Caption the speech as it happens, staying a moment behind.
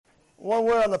One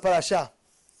word on the parasha.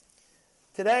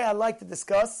 Today I'd like to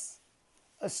discuss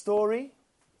a story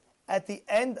at the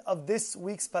end of this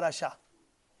week's parasha.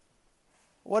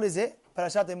 What is it?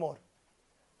 Parashat EMOR.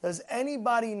 Does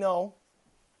anybody know,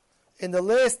 in the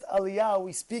last aliyah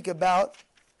we speak about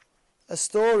a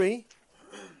story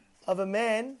of a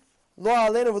man, Lo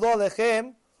Aleinu V'Lo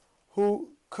Alechem, who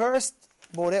cursed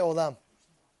Borei Olam.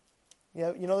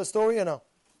 You know the story or no?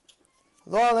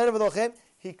 Lo Aleinu V'Lo Alechem,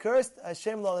 he cursed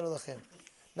Hashem Lo Aleinu V'Lo Alechem.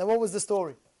 Now what was the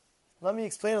story? Let me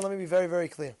explain and let me be very, very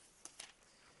clear.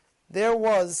 There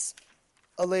was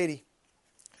a lady.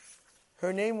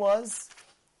 Her name was,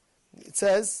 it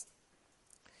says,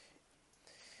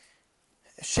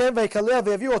 Shem v'yikaleh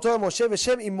v'yaviu oto Moshe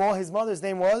v'shem imo, his mother's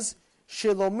name was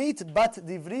Shelomit bat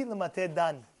Divri l'mateh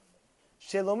Dan.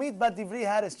 Shelomit bat Divri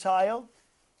had his child,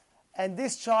 and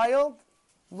this child,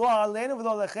 Lo Aleinu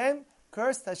V'Lo Alechem,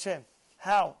 cursed Hashem.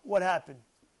 How? What happened?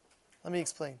 Let me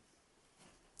explain.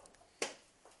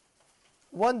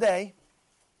 One day,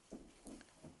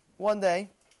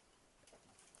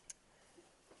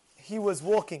 he was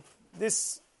walking.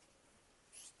 This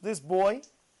boy,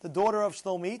 the daughter of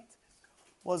Shlomit,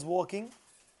 was walking,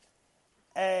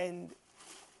 and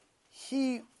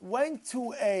he went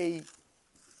to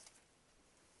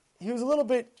he was a little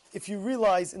bit, if you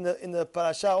realize in the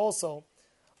parasha also,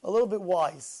 a little bit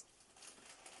wise.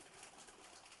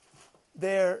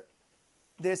 There's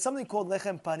something called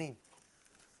lechem panim.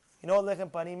 You know what lechem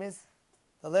panim is?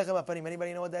 The lechem panim.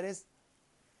 Anybody know what that is?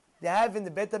 They have in the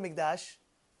Beit HaMikdash,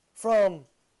 from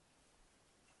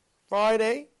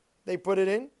Friday, they put it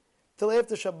in, till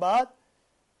after Shabbat,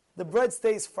 the bread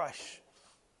stays fresh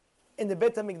in the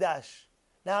Beit HaMikdash.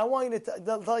 Now I want you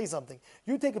to tell you something.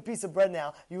 You take a piece of bread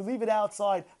now, you leave it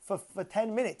outside for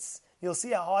 10 minutes, you'll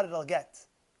see how hard it'll get.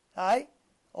 Alright?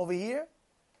 Over here,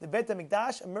 the Beit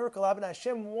HaMikdash, a miracle happened.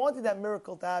 Hashem wanted that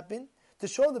miracle to happen to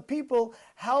show the people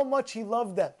how much He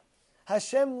loved them.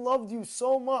 Hashem loved you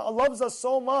so much, loves us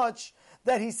so much,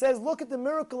 that He says, look at the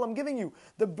miracle I'm giving you.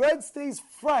 The bread stays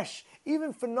fresh.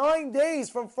 Even for 9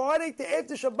 days, from Friday to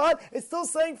after Shabbat, it's still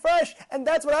staying fresh. And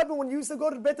that's what happened when you used to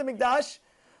go to the Beit HaMikdash,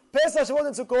 Pesach, Shavuot,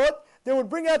 and Sukkot. They would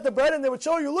bring out the bread and they would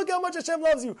show you, look how much Hashem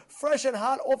loves you. Fresh and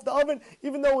hot off the oven,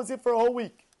 even though it was here for a whole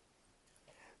week.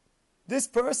 This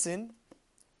person,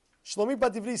 Shlomit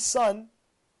bat Divri's son,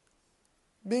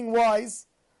 being wise,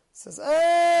 says,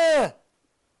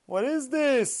 what is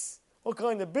this? What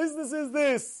kind of business is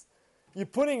this? You're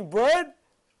putting bread?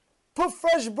 Put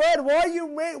fresh bread. Why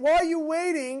are you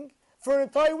waiting for an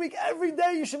entire week? Every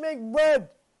day you should make bread.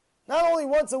 Not only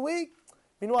once a week.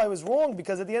 Meanwhile, he was wrong,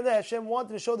 because at the end of Hashem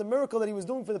wanted to show the miracle that He was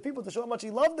doing for the people, to show how much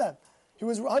He loved them. He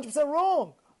was 100%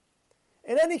 wrong.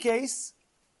 In any case,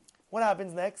 what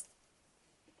happens next?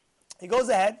 He goes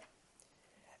ahead,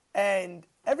 and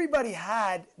everybody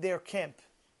had their camp.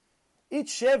 Each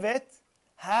shevet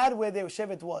had where their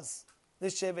shevet was.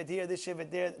 This shevet here, this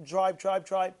shevet there,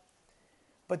 tribe.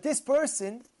 But this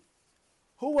person,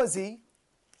 who was he?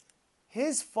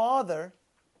 His father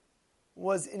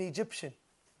was an Egyptian.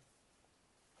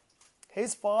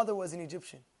 His father was an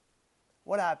Egyptian.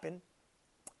 What happened?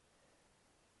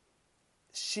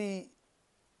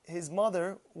 His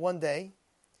mother, one day,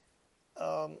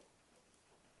 opened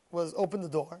the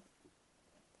door.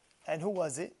 And who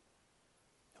was it?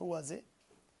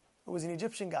 It was an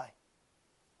Egyptian guy.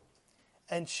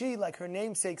 And she, like her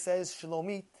namesake says,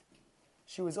 Shalomit,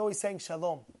 she was always saying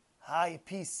shalom. Hi,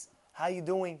 peace. How you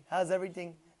doing? How's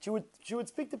everything? She would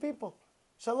speak to people.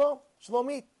 Shalom,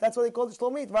 Shalomit. That's what they called it,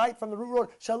 Shalomit, right? From the root word,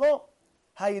 shalom.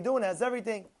 How you doing? How's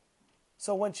everything?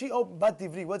 So when she opened Bat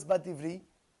Divri, what's Bat Divri?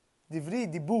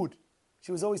 Divri, Dibud.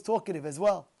 She was always talkative as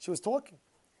well. She was talking.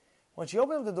 When she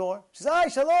opened up the door, she said, hi,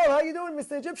 shalom, how you doing,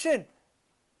 Mr. Egyptian?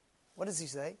 What does he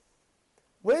say?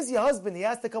 Where's your husband? He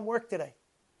has to come work today.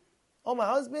 Oh, my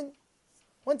husband?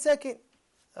 1 second,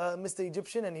 Mr.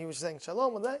 Egyptian. And he was saying,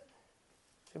 shalom, with that.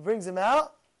 She brings him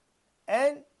out,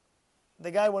 and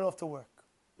the guy went off to work.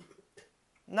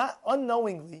 Not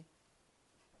unknowingly,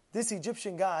 this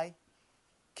Egyptian guy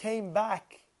came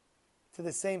back to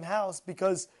the same house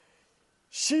because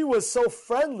she was so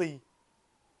friendly.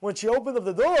 When she opened up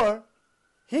the door,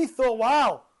 he thought,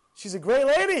 wow, she's a great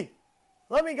lady.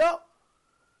 Let me go.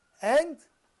 And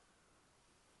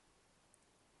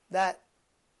that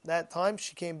time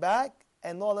she came back,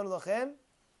 and Lo Aleinu V'Lo Alechem,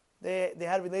 they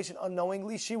had a relation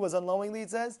unknowingly. She was unknowingly, it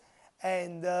says.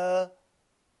 And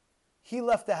he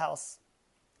left the house.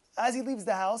 As he leaves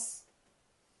the house,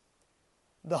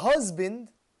 the husband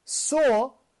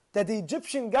saw that the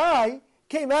Egyptian guy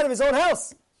came out of his own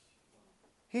house.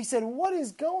 He said, what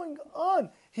is going on?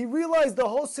 He realized the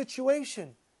whole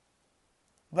situation.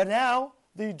 But now,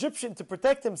 the Egyptian to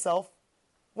protect himself,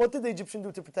 what did the Egyptian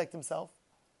do to protect himself?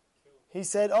 He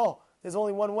said, oh, there's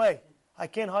only one way. I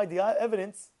can't hide the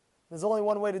evidence. There's only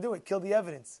one way to do it. Kill the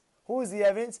evidence. Who is the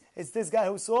evidence? It's this guy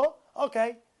who saw.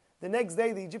 Okay. The next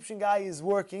day, the Egyptian guy is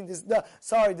working.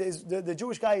 The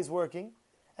Jewish guy is working.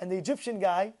 And the Egyptian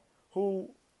guy who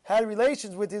had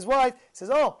relations with his wife says,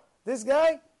 oh, this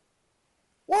guy,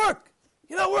 work.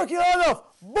 You're not working hard enough.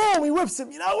 Boom, he whips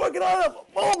him. You're not working hard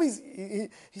enough. Boom,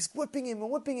 he's whipping him and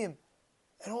whipping him.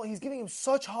 And he's giving him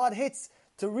such hard hits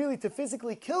to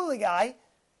physically kill the guy.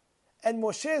 And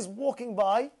Moshe is walking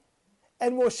by.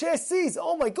 And Moshe sees,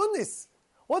 oh my goodness,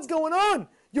 what's going on?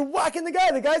 You're whacking the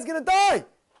guy. The guy's going to die.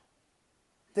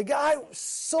 The guy was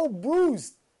so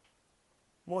bruised.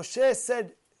 Moshe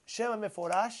said, Shem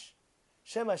HaMeforash,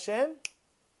 Shem Hashem.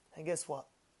 And guess what?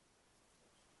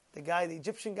 The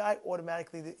Egyptian guy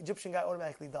automatically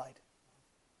died.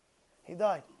 He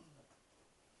died.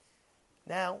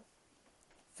 Now,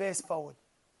 fast forward.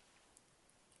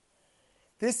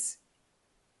 This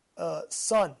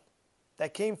son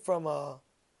that came from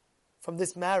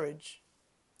this marriage,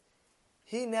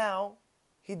 he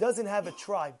doesn't have a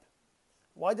tribe.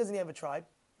 Why doesn't he have a tribe?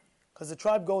 Because the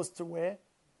tribe goes to where?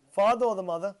 Father or the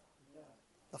mother?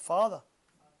 The father.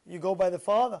 You go by the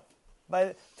father.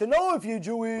 To know if you're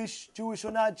Jewish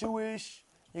or not Jewish,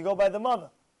 you go by the mother.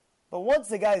 But once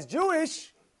the guy's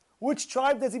Jewish, which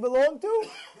tribe does he belong to?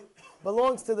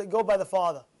 Belongs to go by the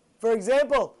father. For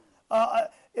example,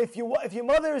 if your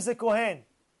mother is a Kohen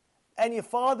and your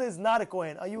father is not a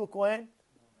Kohen, are you a Kohen?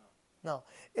 No.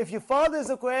 If your father is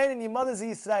a Kohen and your mother is an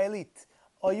Israelite,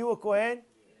 are you a Kohen?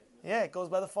 Yeah, it goes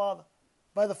by the father.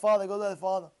 By the father, it goes by the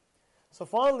father. So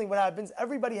finally, what happens?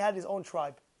 Everybody had his own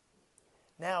tribe.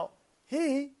 Now,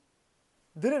 he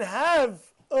didn't have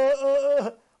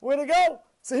where to go.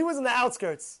 So he was in the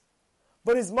outskirts.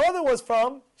 But his mother was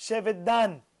from Shevet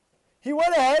Dan. He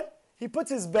went ahead, he puts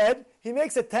his bed, he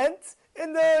makes a tent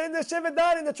in the Shevet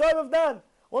Dan, in the tribe of Dan.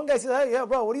 One guy says, hey, yeah,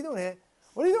 bro, what are you doing here?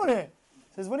 What are you doing here?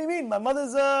 He says, what do you mean? My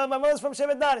mother's from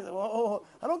Shevet Dan. He says, well,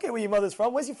 I don't care where your mother's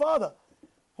from. Where's your father?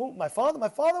 Who? My father? My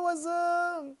father was,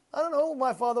 I don't know who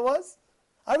my father was.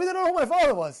 I really don't know who my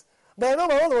father was. But I know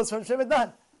my father was from Shevet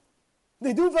Dan.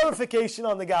 They do verification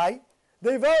on the guy.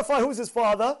 They verify who's his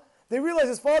father. They realize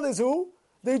his father is who?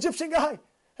 The Egyptian guy.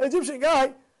 An Egyptian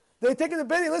guy. They take him to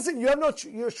bed. Listen, you have no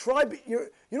your tribe. You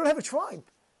don't have a tribe.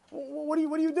 What are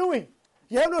you doing?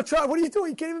 You have no tribe. What are you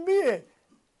doing? You can't even be here.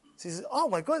 So he says, oh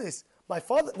my goodness, my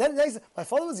father. Then he says, my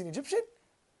father was an Egyptian.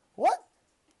 What?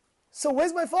 So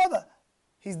where's my father?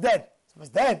 He's dead. So he's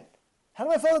dead. How did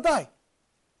my father die?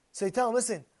 So they tell him,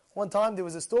 listen. One time there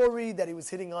was a story that he was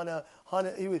hitting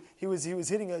he was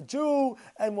hitting a Jew,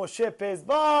 and Moshe passed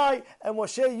by, and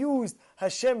Moshe used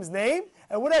Hashem's name,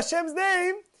 and with Hashem's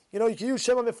name, you can use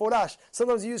Shem HaMeforash.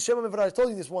 Sometimes you use Shem HaMeforash. I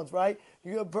told you this once, right?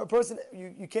 You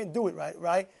can't do it,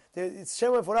 right? It's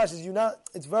Shem HaMeforash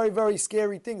it's very, very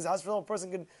scary things. A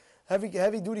person can,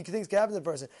 heavy duty things can happen to the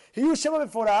person. He used Shem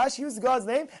HaMeforash, he used God's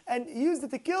name, and he used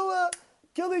it to kill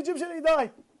the Egyptian, and he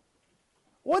died.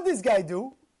 What did this guy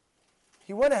do?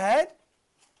 He went ahead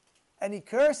and he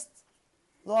cursed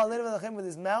Lo Aleinu V'Alachem with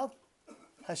his mouth,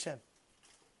 Hashem.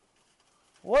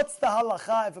 What's the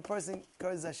halacha if a person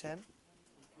curses Hashem?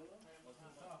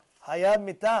 Hayav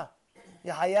mitah.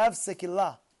 Hayav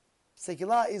sekilah.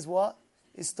 Sekilah is what?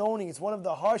 Is stoning. It's one of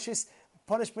the harshest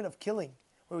punishment of killing.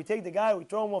 Where we take the guy, we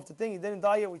throw him off the thing, he didn't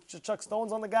die yet, we chuck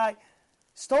stones on the guy.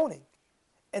 Stoning.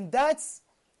 And that's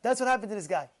what happened to this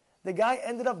guy. The guy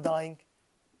ended up dying.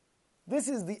 This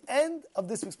is the end of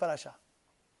this week's parasha.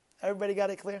 Everybody got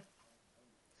it clear?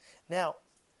 Now,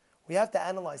 we have to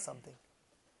analyze something.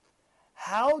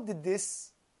 How did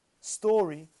this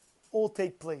story all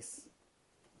take place?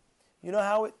 You know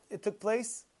how it took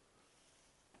place?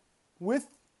 With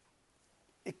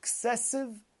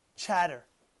excessive chatter.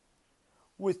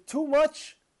 With too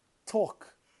much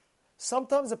talk.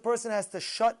 Sometimes a person has to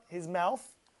shut his mouth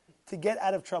to get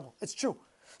out of trouble. It's true.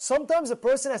 Sometimes a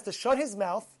person has to shut his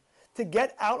mouth to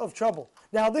get out of trouble.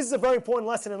 Now, this is a very important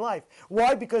lesson in life.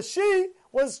 Why? Because she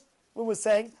was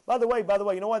saying, by the way,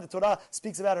 you know why the Torah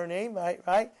speaks about her name,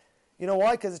 right? You know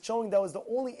why? Because it's showing that was the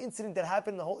only incident that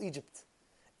happened in the whole Egypt.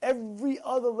 Every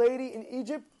other lady in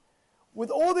Egypt, with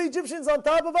all the Egyptians on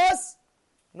top of us,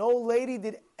 no lady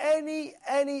did any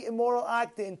immoral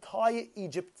act in entire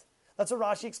Egypt. That's what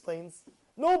Rashi explains.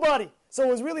 Nobody. So it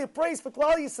was really a praise for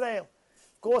Klal Yisrael.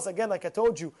 Of course, again, like I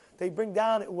told you, they bring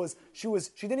down she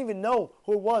didn't even know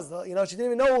who it was. She didn't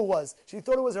even know who it was. She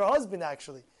thought it was her husband,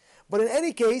 actually. But in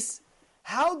any case,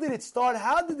 how did it start?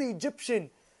 How did the Egyptian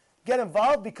get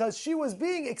involved because she was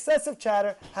being excessive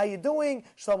chatter. How you doing?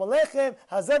 Shalom Aleichem.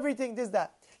 How's everything? This,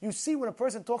 that. You see, when a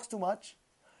person talks too much,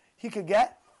 he could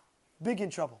get big in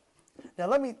trouble. Now,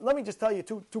 let me just tell you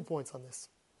two points on this.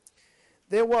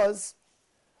 There was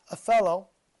a fellow,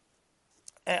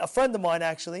 a friend of mine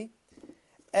actually,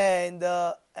 and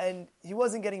he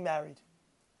wasn't getting married.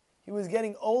 He was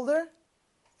getting older,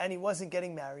 and he wasn't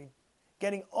getting married.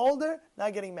 Getting older,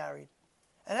 not getting married.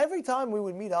 And every time we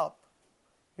would meet up,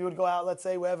 we would go out, let's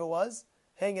say, wherever it was,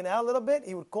 hanging out a little bit.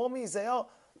 He would call me and say, "Oh,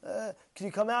 can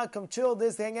you come out, come chill,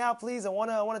 hang out, please? I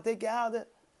want to take you out."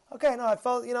 Okay, no, I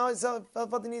felt, I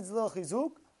felt he needs a little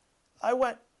chizuk. I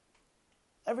went.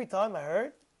 Every time I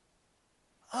heard,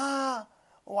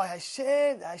 why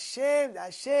Hashem,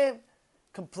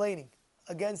 complaining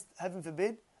against, heaven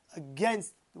forbid,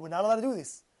 we're not allowed to do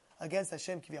this, against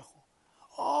Hashem kiviyachol.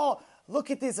 Oh, look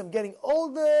at this, I'm getting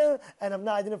older, and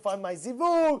I didn't find my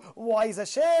zivug. Why is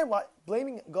Hashem? Why?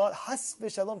 Blaming God, has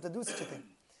v'shalom, to do such a thing.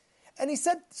 And he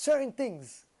said certain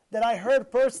things that I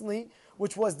heard personally,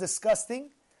 which was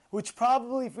disgusting, which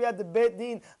probably, if we had the Beit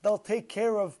Din, they'll take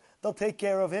care of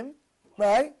him,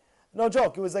 right? No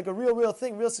joke. It was like a real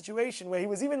thing, real situation, where he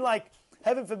was even like,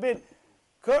 heaven forbid,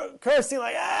 cursing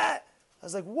like, ah! I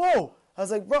was like, whoa! I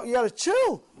was like, bro, you gotta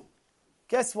chill.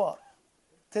 Guess what?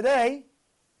 Today,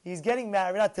 he's getting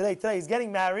married. Not today. Today, he's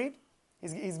getting married.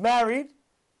 He's married.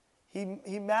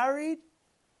 He married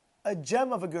a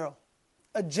gem of a girl.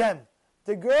 A gem.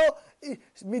 The girl,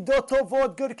 midot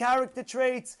tovot, good character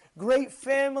traits, great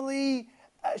family.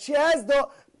 She has the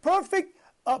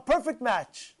perfect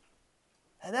match.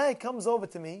 And then he comes over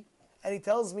to me and he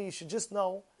tells me, you should just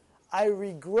know, I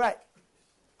regret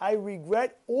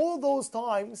all those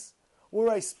times where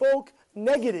I spoke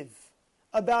negative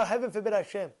about, heaven forbid,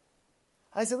 Hashem.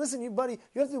 I said, listen, you buddy,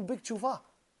 you have to do big tshuva.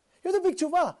 You have to do big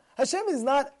tshuva. Hashem is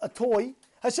not a toy.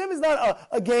 Hashem is not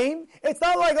a game. It's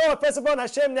not like, I press a button,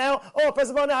 Hashem now. I press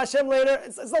a button, Hashem later.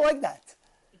 It's not like that.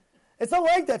 It's not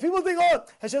like that. People think,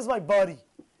 Hashem's my buddy.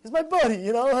 He's my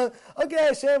buddy, Okay,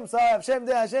 Hashem, sorry, Hashem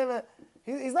there, Hashem.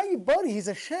 He's not your buddy, he's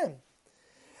Hashem.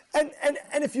 And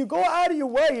if you go out of your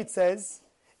way, it says,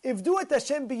 if do it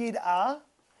Hashem b'yid'ah,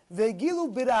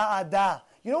 vegilu b'ra'adah.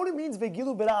 You know what it means,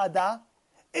 vegilu b'ra'adah?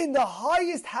 In the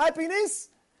highest happiness,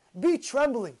 be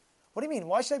trembling. What do you mean?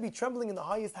 Why should I be trembling in the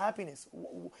highest happiness?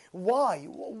 Why?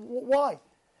 Why?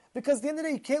 Because at the end of the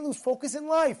day, you can't lose focus in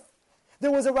life. There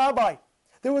was a rabbi.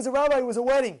 It was a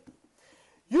wedding.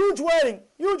 Huge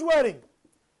wedding.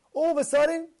 All of a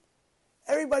sudden,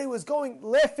 everybody was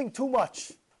laughing too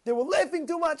much. They were laughing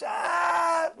too much.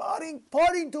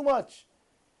 Partying too much.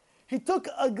 He took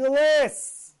a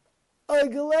glass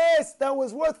that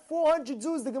was worth 400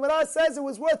 zuz. The Gemara says it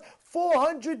was worth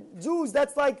 400 zuz.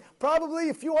 That's like probably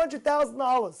a few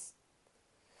 $100,000.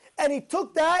 And he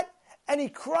took that and he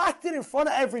cracked it in front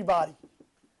of everybody.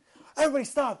 Everybody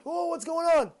stopped. Oh, what's going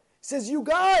on? He says, you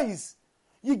guys,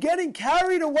 you're getting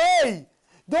carried away.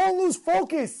 Don't lose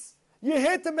focus. You're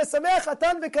here to mesamech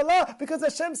atan v'kala because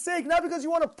of Hashem's sake, not because you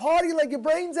want to party like your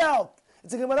brains out.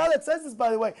 It's a Gemara that says this,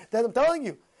 by the way, that I'm telling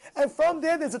you. And from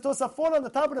there, there's a Tosafot on the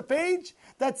top of the page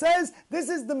that says, this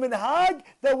is the minhag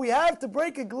that we have to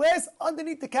break a glass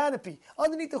underneath the canopy.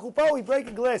 Underneath the chuppah, we break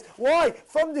a glass. Why?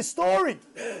 From the story.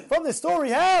 From the story,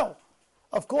 how?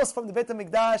 Of course, from the Beit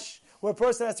HaMikdash, where a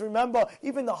person has to remember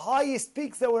even the highest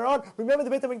peaks that we're on. Remember the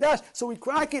Beit HaMikdash. So we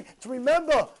crack it to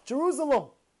remember Jerusalem.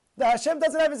 That Hashem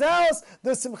doesn't have his house.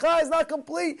 The simcha is not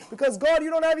complete because God,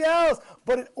 you don't have your house.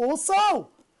 But it also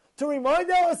to remind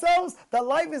ourselves that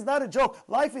life is not a joke.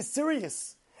 Life is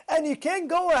serious. And you can't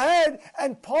go ahead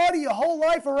and party your whole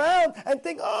life around and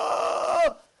think,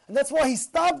 oh. And that's why he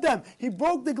stopped them. He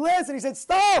broke the glass and he said,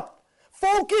 stop.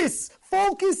 Focus.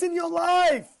 Focus in your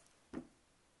life.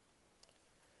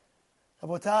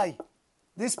 Abotai,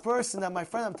 this person that my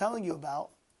friend I'm telling you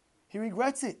about, he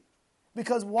regrets it.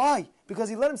 Because why? Because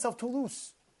he let himself too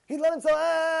loose. He let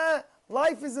himself,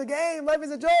 life is a game, life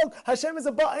is a joke, Hashem is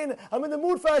a button, I'm in the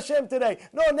mood for Hashem today.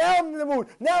 No, now I'm in the mood.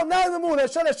 Now I'm not in the mood. I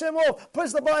shut Hashem off,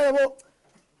 push the button.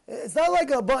 It's not like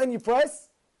a button you press.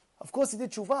 Of course he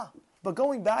did tshuva. But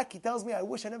going back, he tells me, I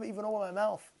wish I never even opened my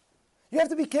mouth. You have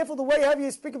to be careful the way you have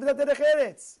you speak about derech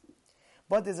eretz.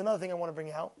 But there's another thing I want to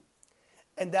bring out.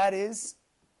 And that is,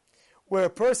 where a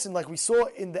person, like we saw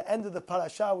in the end of the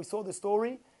parasha, we saw the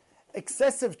story,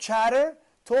 excessive chatter,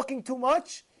 talking too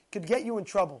much, could get you in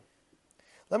trouble.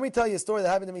 Let me tell you a story that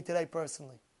happened to me today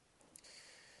personally.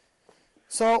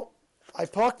 So, I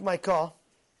parked my car.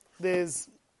 There's,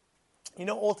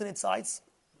 alternate sides?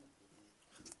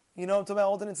 You know what I'm talking about,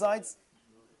 alternate sides?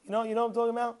 You know what I'm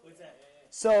talking about? What's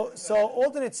that? So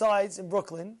alternate sides in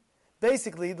Brooklyn,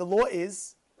 basically the law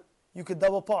is, you could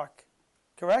double park.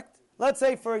 Correct? Let's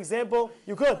say, for example,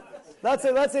 you could. Let's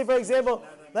say, for example,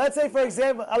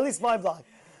 at least my block.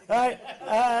 Right?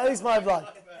 At least my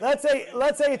block. Let's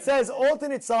say it says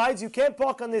alternate sides. You can't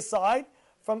park on this side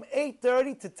from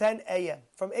 8:30 to 10 a.m.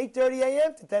 From 8:30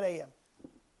 a.m. to 10 a.m.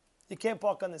 You can't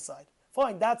park on this side.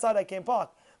 Fine, that side I can't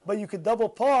park. But you could double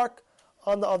park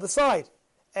on the other side.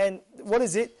 And what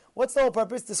is it? What's the whole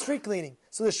purpose? The street cleaning.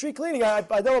 So the street cleaning, I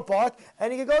double park,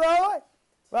 and you can go the other way.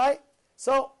 Right?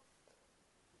 So,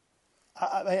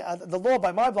 the law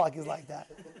by my block is like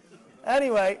that.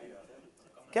 Anyway,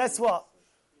 guess what?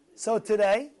 So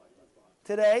today,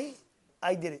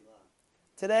 I did it.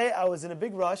 Today, I was in a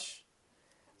big rush.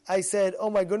 I said, oh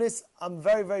my goodness, I'm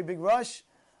very, very big rush.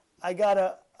 I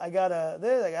gotta,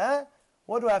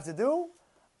 what do I have to do?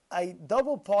 I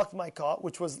double parked my car,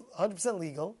 which was 100%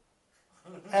 legal.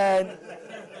 And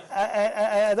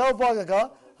I double parked the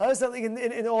car, 100% legal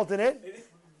in alternate.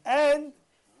 And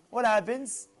what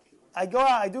happens? I go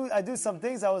out, I do some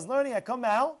things. I was learning, I come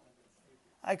out,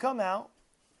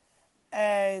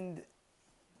 and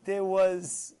there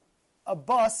was a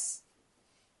bus,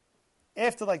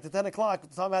 after like the 10 o'clock, the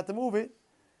time I had to move it,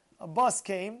 a bus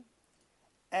came,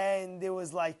 and there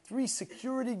was like 3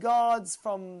 security guards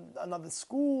from another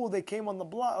school. They came on the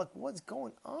block. Like, what's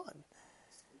going on?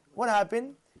 What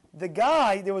happened?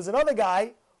 There was another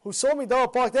guy who saw me double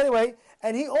parked anyway,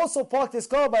 and he also parked his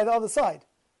car by the other side.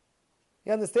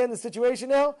 You understand the situation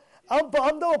now? I'm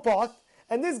double parked,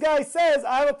 and this guy says,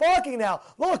 I have a parking now.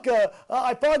 Look,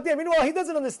 I parked there. Meanwhile, he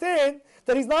doesn't understand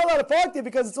that he's not allowed to park there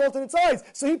because it's alternate sides.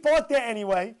 So he parked there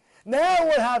anyway. Now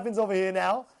what happens over here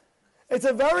now? It's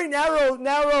a very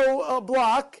narrow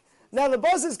block. Now the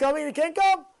bus is coming and he can't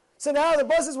come. So now the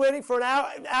bus is waiting for an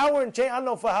hour and change. I don't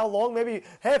know for how long, maybe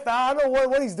half hour. I don't know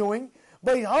what he's doing.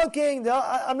 But he's honking.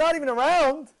 I'm not even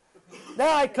around.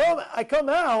 Now I come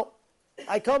out.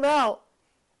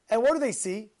 And what do they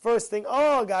see? First thing,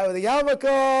 a guy with a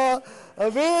yarmulke,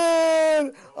 a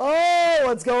beard. Oh,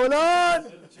 what's going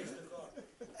on?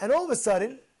 And all of a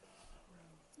sudden,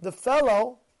 the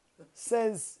fellow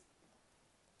says,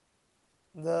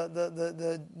 one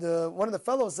of the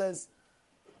fellows says,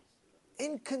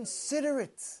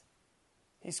 inconsiderate.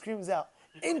 He screams out,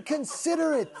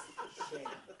 inconsiderate.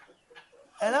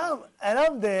 And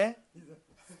I'm there,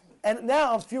 and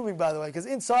now I'm fuming, by the way, because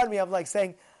inside me I'm like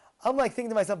thinking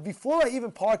to myself, before I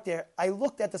even parked there, I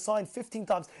looked at the sign 15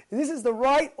 times. This is the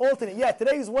right alternate. Yeah,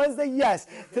 today is Wednesday. Yes.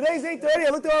 Today's 8:30. I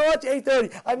looked at my watch,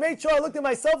 8:30. I made sure I looked at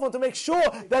my cell phone to make sure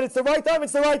that it's the right time.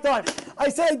 It's the right time. I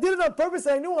said I did it on purpose,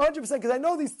 and I knew 100% because I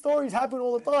know these stories happen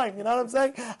all the time. You know what I'm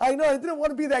saying? I know I didn't want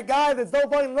to be that guy that's double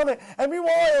parking another. And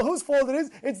meanwhile, whose fault it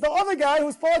is? It's the other guy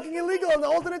who's parking illegal on the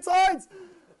alternate sides.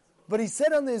 But he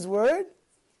said on his word,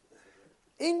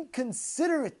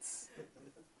 inconsiderate.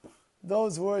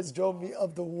 Those words drove me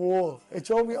up the wall. It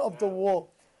drove me up the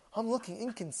wall. I'm looking,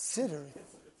 inconsiderate.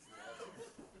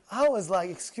 I was like,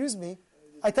 excuse me.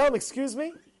 I tell him, excuse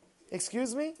me.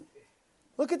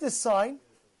 Look at this sign.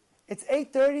 It's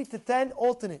 8:30 to 10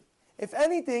 alternate. If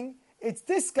anything, it's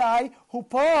this guy who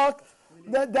parked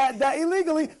that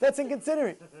illegally. That's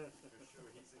inconsiderate.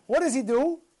 What does he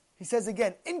do? He says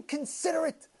again,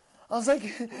 inconsiderate. I was like,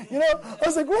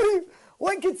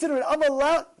 what inconsiderate? I'm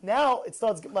allowed. Now it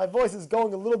starts, my voice is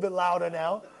going a little bit louder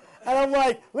now. And I'm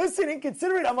like, listen,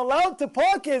 inconsiderate, I'm allowed to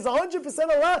park here. It's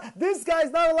 100% allowed. This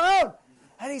guy's not allowed.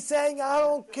 And he's saying, I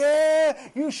don't care.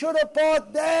 You should have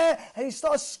parked there. And he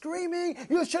starts screaming,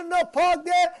 you shouldn't have parked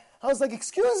there. I was like,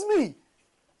 excuse me.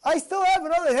 I still have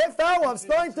another half hour. I'm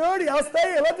starting 30. I'll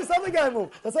stay here. Let this other guy move.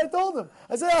 That's what I told him.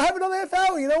 I said, I'll have another half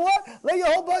hour. You know what? Let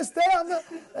your whole bus stay.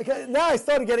 Okay, now I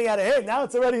started getting out of hand. Now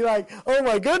it's already like, oh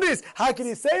my goodness, how can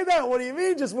you say that? What do you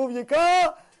mean? Just move your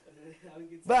car?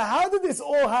 But how did this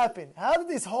all happen? How did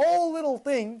this whole little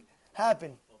thing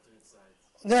happen?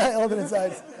 Alternate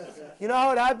sides. You know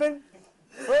how it happened?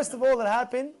 First of all, it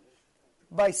happened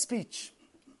by speech.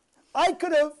 I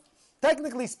could have,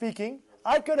 technically speaking,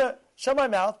 shut my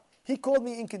mouth. He called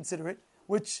me inconsiderate,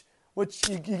 which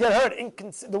you get hurt.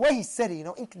 The way he said it,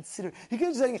 inconsiderate. He could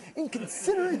have said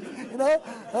inconsiderate,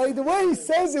 Like the way he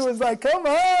says it was like, come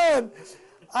on.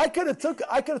 I could have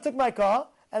took my car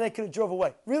and I could have drove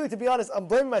away. Really, to be honest, I'm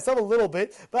blaming myself a little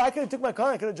bit, but I could have took my car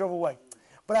and I could have drove away.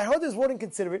 But I heard this word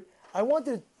inconsiderate. I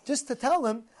wanted just to tell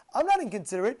him I'm not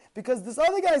inconsiderate because this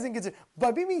other guy is inconsiderate.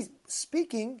 By me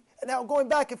speaking and now going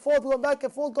back and forth,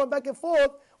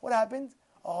 what happened?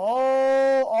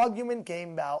 Oh, argument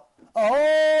came about.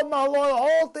 Oh, my Lord, the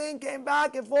whole thing came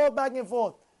back and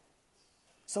forth.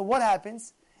 So what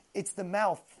happens? It's the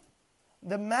mouth.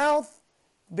 The mouth,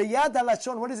 beyad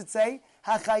halashon, what does it say?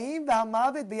 Hachayim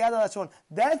v'hamavet biyad halashon.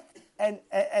 Death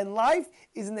and life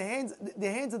is in the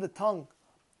hands of the tongue.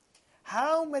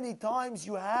 How many times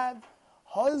you have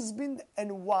husband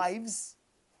and wives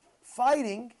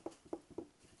fighting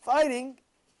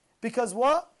because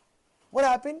what? What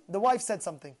happened? The wife said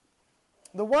something.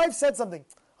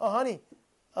 Oh, honey,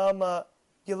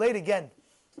 you're late again.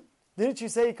 Didn't you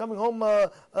say you're coming home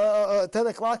 10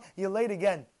 o'clock? You're late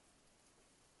again.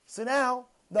 So now,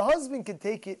 the husband can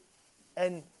take it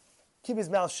and keep his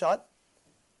mouth shut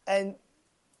and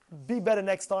be better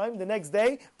next time. The next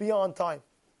day, be on time.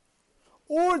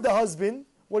 Or the husband,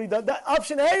 what he does, that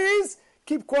option A is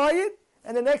keep quiet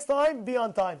and the next time, be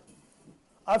on time.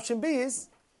 Option B is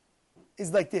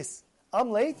like this. I'm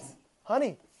late.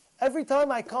 Honey, every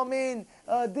time I come in,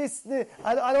 I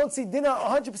don't see dinner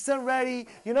 100% ready.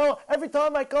 You know, every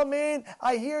time I come in,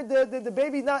 I hear the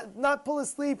baby not pull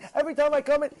asleep. Every time I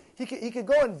come in, he could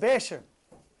go and bash her.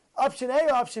 Option A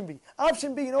or option B?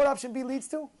 Option B, you know what option B leads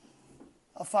to?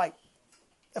 A fight.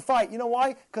 You know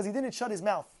why? Because he didn't shut his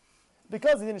mouth.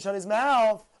 Because he didn't shut his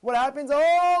mouth, what happens?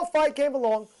 Oh, fight came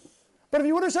along. But if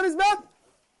he would have shut his mouth,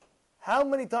 how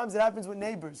many times it happens with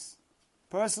neighbors?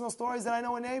 Personal stories that I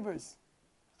know with neighbors.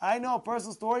 I know a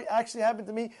personal story actually happened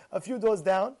to me a few doors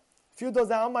down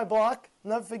on my block.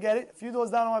 I'll never forget it. A few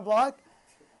doors down on my block.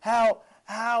 How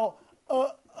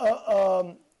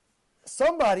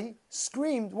somebody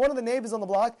screamed. One of the neighbors on the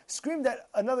block screamed at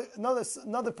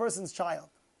another person's child.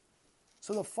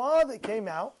 So the father came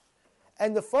out,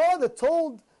 and the father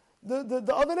told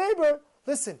the other neighbor,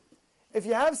 "Listen, if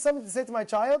you have something to say to my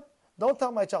child, don't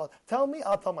tell my child. Tell me,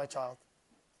 I'll tell my child."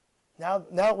 Now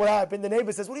what happened? The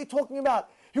neighbor says, "What are you talking about?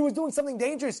 He was doing something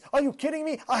dangerous. Are you kidding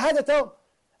me? I had to tell him."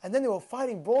 And then they were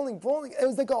fighting, brawling. It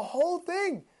was like a whole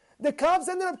thing. The cops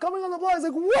ended up coming on the block. It's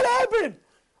like, what happened?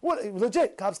 What?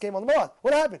 Legit, cops came on the block.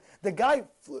 What happened? The guy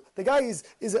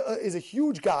is a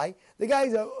huge guy. The guy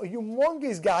is a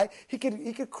humongous guy. He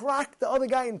could crack the other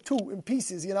guy in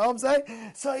pieces. You know what I'm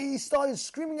saying? So he started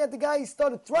screaming at the guy. He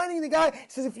started threatening the guy. He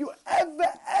says, "If you ever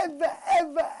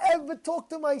talk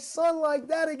to my son like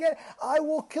that again, I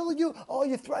will kill you." "Oh,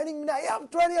 you're threatening me now?" "Yeah, I'm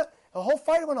threatening you." A whole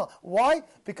fight went on. Why?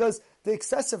 Because the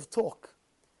excessive talk.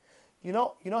 You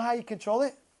know how you control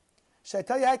it? Should I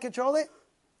tell you how to control it?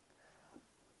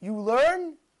 You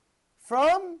learn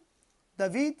from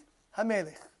David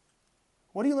HaMelech.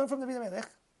 What do you learn from David HaMelech?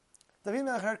 David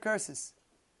HaMelech heard curses.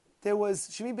 There was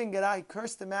Shimi ben Gera, he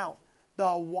cursed him out.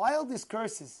 The wildest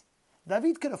curses.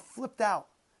 David could have flipped out.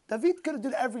 David could have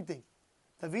done everything.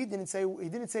 David didn't say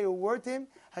a word to him.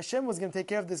 Hashem was going to take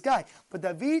care of this guy. But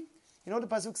David, you know what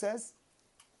the pasuk says?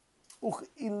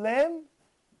 Uchilem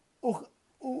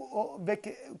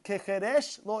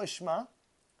kecheresh lo eshma,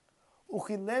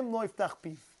 uchilem lo iftach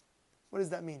piv. What does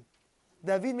that mean?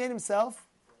 David made himself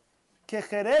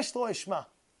kecheresh lo eshma,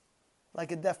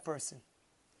 like a deaf person.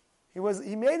 He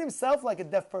made himself like a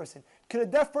deaf person. Could a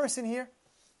deaf person hear?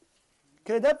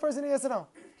 Could a deaf person hear? Yes or no?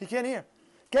 He can't hear.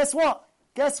 Guess what?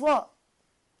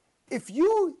 If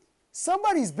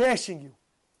somebody's bashing you,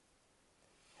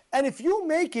 and if you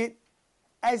make it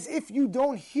as if you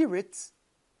don't hear it,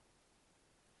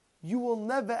 you will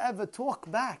never ever talk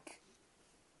back.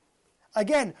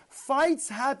 Again, fights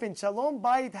happen, shalom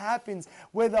bayit happens,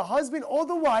 where the husband or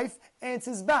the wife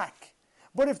answers back.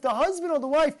 But if the husband or the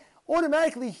wife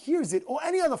automatically hears it, or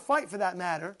any other fight for that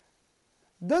matter,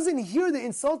 doesn't hear the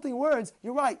insulting words,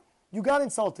 "You're right, you got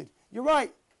insulted. You're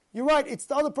right, it's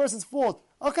the other person's fault."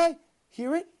 Okay,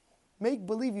 hear it. Make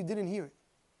believe you didn't hear it.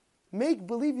 Make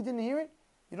believe you didn't hear it.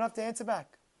 You don't have to answer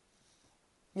back.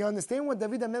 You understand what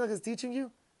David HaMelech is teaching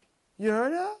you? You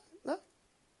heard it? No?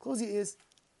 Close your ears.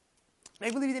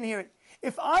 Make believe you didn't hear it.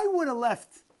 If I would have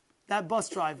left that bus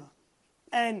driver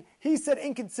and he said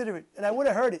inconsiderate and I would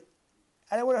have heard it,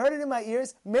 and I would have heard it in my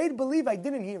ears, made believe I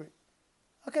didn't hear it.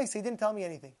 Okay, so he didn't tell me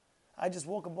anything. I just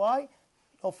walk by,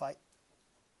 no fight.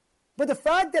 But the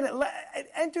fact that it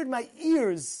entered my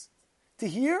ears to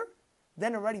hear,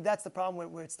 then already that's the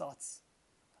problem where it starts.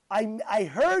 I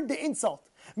heard the insult.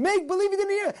 Make believe you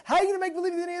didn't hear it. How are you going to make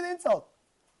believe you didn't hear the insult?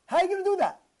 How are you going to do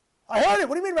that? I heard it.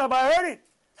 What do you mean, Rabbi? I heard it.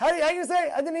 How are you going to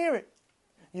say I didn't hear it?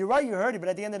 You're right, you heard it, but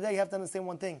at the end of the day, you have to understand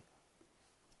one thing.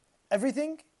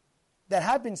 Everything that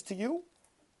happens to you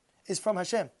is from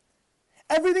Hashem.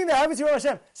 Everything that happens to you is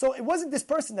from Hashem. So it wasn't this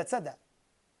person that said that.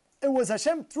 It was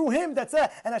Hashem through him that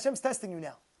said, and Hashem's testing you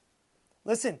now.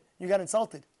 Listen, you got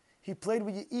insulted. He played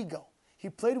with your ego. He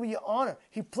played with your honor.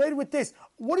 He played with this.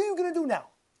 What are you going to do now?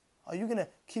 Are you going to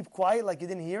keep quiet like you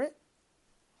didn't hear it?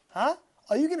 Huh?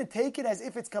 Are you going to take it as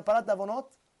if it's kaparat avonot?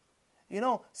 You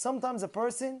know, sometimes a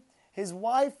person, his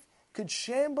wife could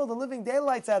shamble the living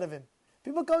daylights out of him.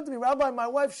 People come to me, Rabbi, my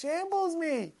wife shambles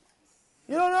me.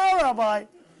 You don't know, Rabbi.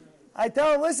 I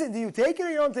tell him, listen, do you take it or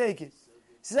you don't take it?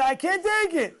 He says, I can't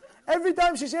take it. Every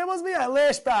time she shambles me, I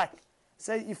lash back. I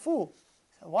say, you fool.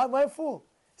 I say, why am I a fool?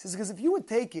 He says, because if you would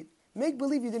take it, make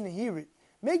believe you didn't hear it.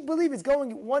 Make believe it's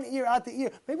going one ear out the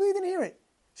ear. Make believe you didn't hear it.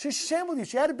 She shambled you.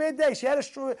 She had a bad day. She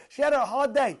had a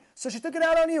hard day. So she took it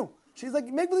out on you. She's like,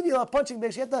 make believe you're a punching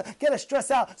bag. She had to get her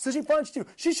stress out. So she punched you.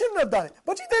 She shouldn't have done it.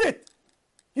 But she did it.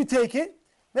 You take it.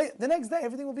 The next day,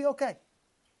 everything will be okay.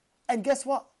 And guess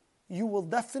what? You will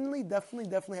definitely have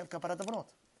kaparat avanot.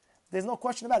 There's no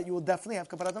question about it. You will definitely have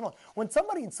kaparat avanot. When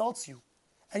somebody insults you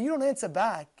and you don't answer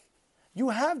back, you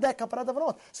have that kaparat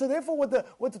avanot. So therefore,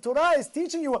 what the Torah is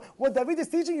teaching you, what David is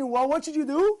teaching you, well, what should you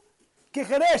do?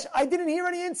 Kecheresh. I didn't hear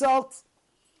any insult.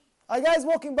 A guy's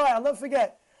walking by. I'll never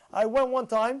forget. I went one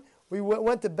time. We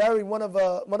went to bury one of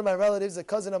my relatives, a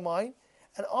cousin of mine,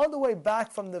 and on the way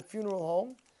back from the funeral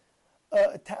home,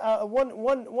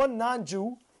 one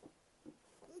non-Jew,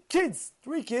 kids,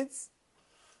 3 kids,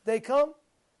 they come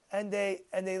and they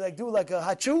like do like a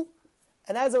hachu,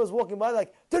 and as I was walking by,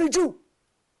 like, dirty Jew.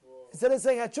 Instead of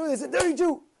saying hachu, they said dirty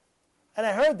Jew, and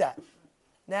I heard that.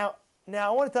 Now I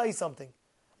want to tell you something.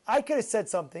 I could have said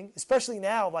something, especially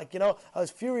now, like, I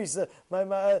was furious.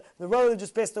 The relative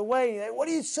just passed away. Like, what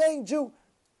are you saying, Jew?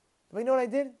 But you know what I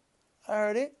did? I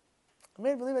heard it. I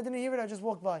made believe I didn't hear it. I just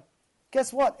walked by.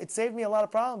 Guess what? It saved me a lot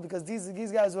of problems because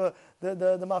these guys were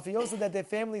the mafioso that their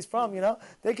family's from.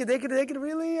 They could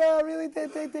really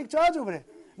take charge over it.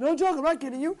 No joke. I'm not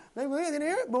kidding you. Make believe I didn't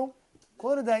hear it. Boom.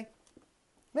 Call it a day.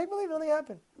 Make believe nothing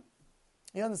happened.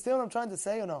 You understand what I'm trying to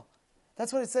say or no?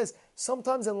 That's what it says.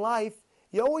 Sometimes in life,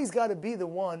 you always got to be the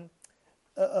one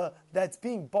that's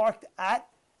being barked at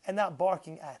and not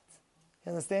barking at.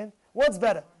 You understand? What's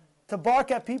better? To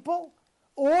bark at people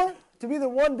or to be the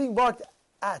one being barked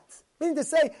at? Meaning to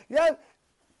say,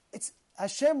 it's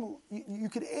Hashem, you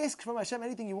could ask from Hashem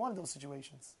anything you want in those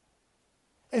situations.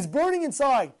 It's burning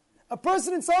inside. A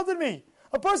person insulted me.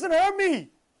 A person hurt me.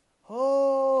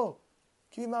 Oh,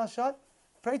 keep your mouth shut.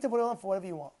 Pray to B'nai Olam for whatever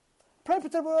you want. Pray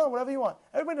for whatever you want.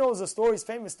 Everybody knows the stories,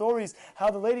 famous stories, how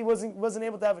the lady wasn't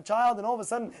able to have a child, and all of a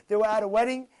sudden they were at a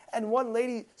wedding, and one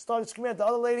lady started screaming at the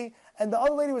other lady, and the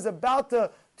other lady was about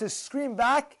to scream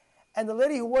back, and the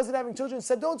lady who wasn't having children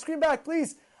said, "Don't scream back,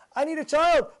 please. I need a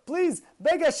child. Please,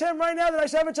 beg Hashem right now that I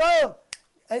should have a child."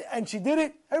 And she did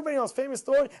it. Everybody knows famous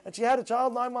story, and she had a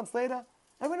child 9 months later.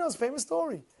 Everybody knows famous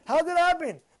story. How did it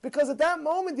happen? Because at that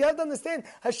moment, you have to understand,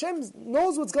 Hashem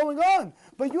knows what's going on.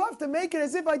 But you have to make it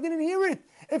as if I didn't hear it.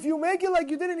 If you make it like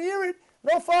you didn't hear it,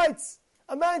 no fights.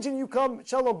 Imagine you come,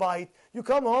 shalom bayit, you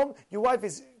come home, your wife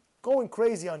is going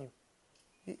crazy on you.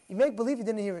 You make believe you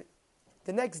didn't hear it.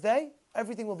 The next day,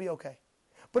 everything will be okay.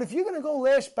 But if you're going to go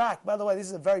lash back, by the way, this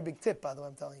is a very big tip, by the way,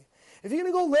 I'm telling you. If you're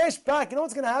going to go lash back, you know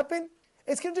what's going to happen?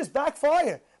 It's going to just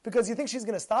backfire. Because you think she's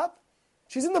going to stop?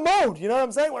 She's in the mode, you know what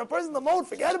I'm saying? When a person's in the mode,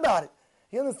 forget about it.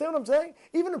 You understand what I'm saying?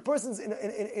 Even a person's in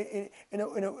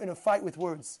a fight with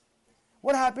words.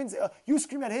 What happens? You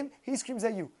scream at him, he screams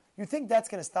at you. You think that's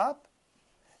going to stop?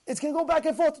 It's going to go back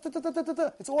and forth.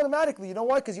 It's automatically. You know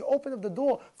why? Because you open up the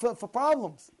door for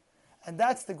problems. And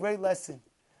that's the great lesson.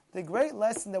 The great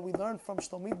lesson that we learn from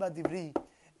Shlomit Bar Divri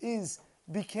is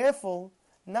be careful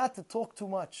not to talk too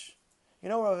much. You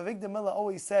know, Rav Avigdor Miller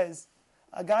always says,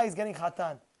 a guy is getting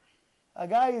chatan. A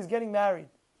guy is getting married.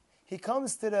 He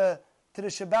comes to the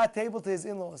Shabbat table to his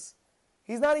in-laws.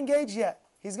 He's not engaged yet.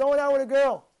 He's going out with a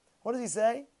girl. What does he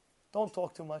say? Don't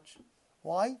talk too much.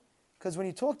 Why? Because when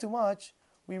you talk too much,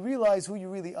 we realize who you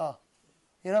really are.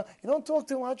 You don't talk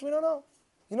too much, we don't know.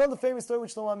 You know the famous story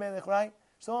with Shlomo HaMelech, right?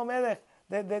 Shlomo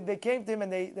HaMelech, they came to him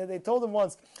and they told him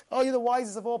once, "Oh, you're the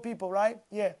wisest of all people, right?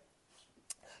 Yeah.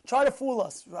 Try to fool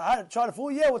us." Right? Try to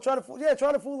fool? Yeah, we'll try to fool. Yeah,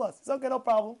 try to fool us. It's okay, no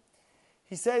problem.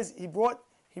 He says he brought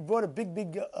a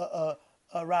big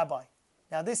rabbi.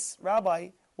 Now this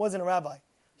rabbi wasn't a rabbi.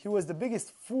 He was the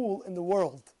biggest fool in the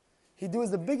world. He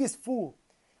was the biggest fool.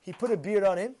 He put a beard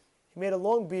on him. He made a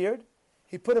long beard.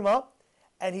 He put him up.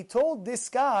 And he told this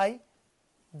guy,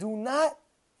 do not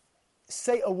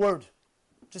say a word.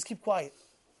 Just keep quiet.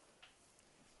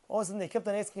 All of a sudden they kept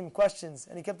on asking him questions.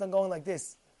 And he kept on going like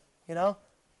this. So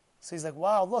he's like,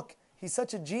 wow, look, he's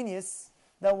such a genius.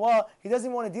 That he doesn't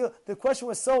even want to deal. The question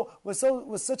was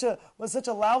such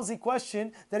a lousy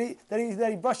question that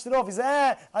he brushed it off. He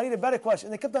said, I need a better question.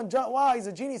 And they kept on, wow, he's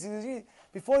a genius.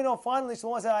 Before you know, finally,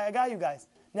 someone said, I got you guys.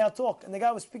 Now talk. And the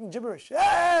guy was speaking gibberish.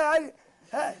 Hey,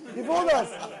 you fooled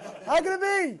us. How can it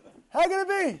be? How can it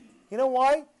be? You know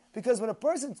why? Because when a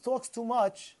person talks too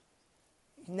much,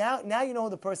 now you know who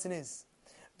the person is.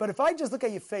 But if I just look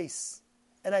at your face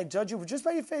and I judge you just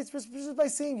by your face, just by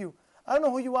seeing you. I don't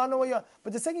know who you are, I don't know what you are.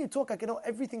 But the second you talk, I can know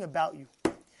everything about you.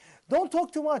 Don't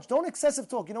talk too much. Don't excessive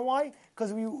talk. You know why?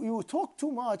 Because you talk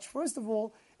too much, first of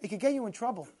all, it can get you in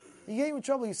trouble. You get you in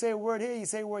trouble. You say a word here, you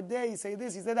say a word there, you say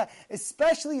this, you say that.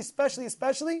 Especially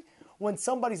when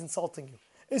somebody's insulting you.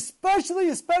 Especially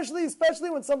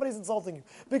when somebody's insulting you.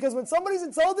 Because when somebody's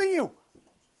insulting you,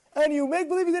 and you make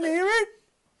believe you didn't hear it,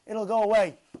 it'll go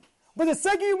away. But the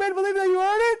second you made believe that you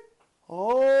heard it,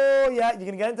 oh yeah, you're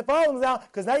going to get into problems now,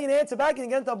 because now you're going to answer back and you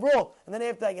get into a brawl. And then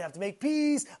after that, you're going to have to make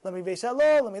peace, let me be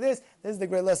shalom, let me this. This is the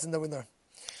great lesson that we learn.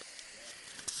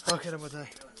 Okay, Rabotai.